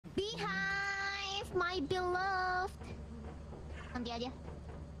my beloved. Nanti aja.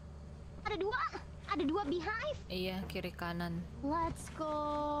 Ada dua beehive. Iya, kiri kanan. Let's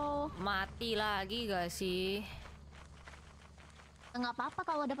go. Mati lagi gak sih? Nggak apa-apa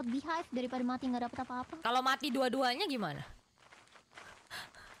kalau dapat beehive daripada mati nggak dapat apa-apa. Kalau mati dua-duanya gimana?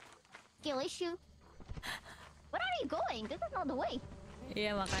 Skill issue. Where are you going? This is not the way.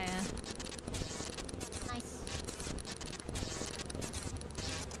 Iya makanya. Nice.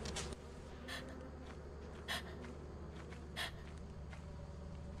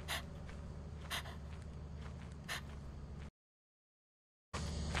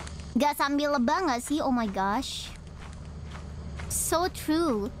 Gak sambil lebah gak sih? Oh my gosh. So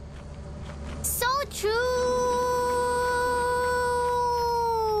true. So true.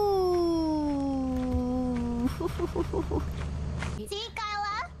 See,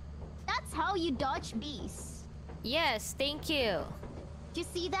 𝗀𝗲? That's how you dodge bees. Yes, thank you. Do you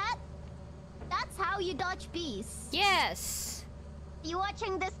see that? That's how you dodge bees. Yes. You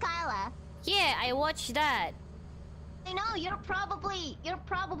watching this, 𝗀𝗲? Yeah, I watched that. I know you're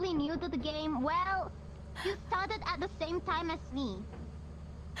probably new to the game. Well, you started at the same time as me.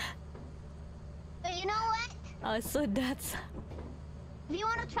 But you know what? Oh, so that's... If you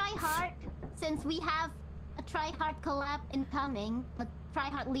want to try hard, since we have a try hard collab incoming, a try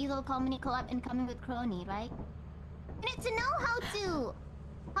hard lethal comedy collab incoming with 𝗀𝗏, right? You need to know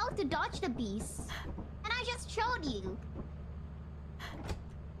how to dodge the beast, and I just showed you.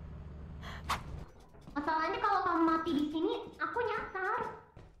 Masalahnya kalau kamu mati di sini, aku nyasar.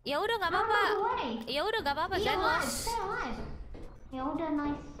 Ya udah nggak apa-apa. Ya udah nggak apa-apa, Stay Zenlos. alive, stay alive. Ya udah,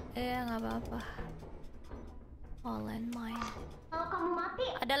 nice. Iya nggak apa-apa. Oh, landmine. Kalau kamu mati,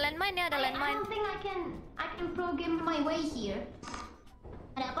 Ada landmine ya, ada I landmine. don't think I can program my way here.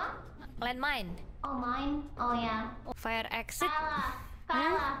 Ada apa? Landmine. Oh, mine. Oh ya. Fire exit.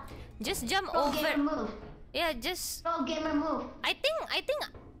 𝗀𝗲. Just jump Pro over. gamer move. Yeah, just. Pro gamer move. I think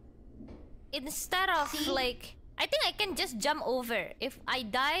instead of See? like, I think I can just jump over. If I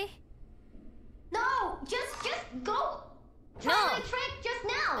die, No, just go. Try No. my trick just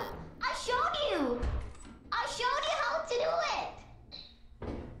now. I showed you. I showed you how to do it.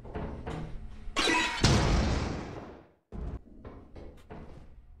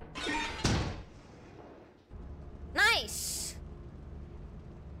 nice.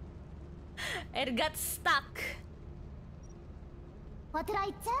 It got stuck. What did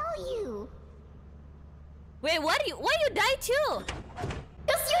I tell you? Wait, why you die too?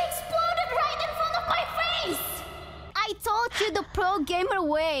 Because you exploded right in front of my face. I taught you the pro gamer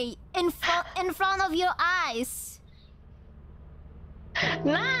way in front of your eyes.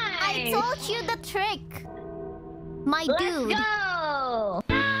 Nice! I taught you the trick, my Let's dude. go!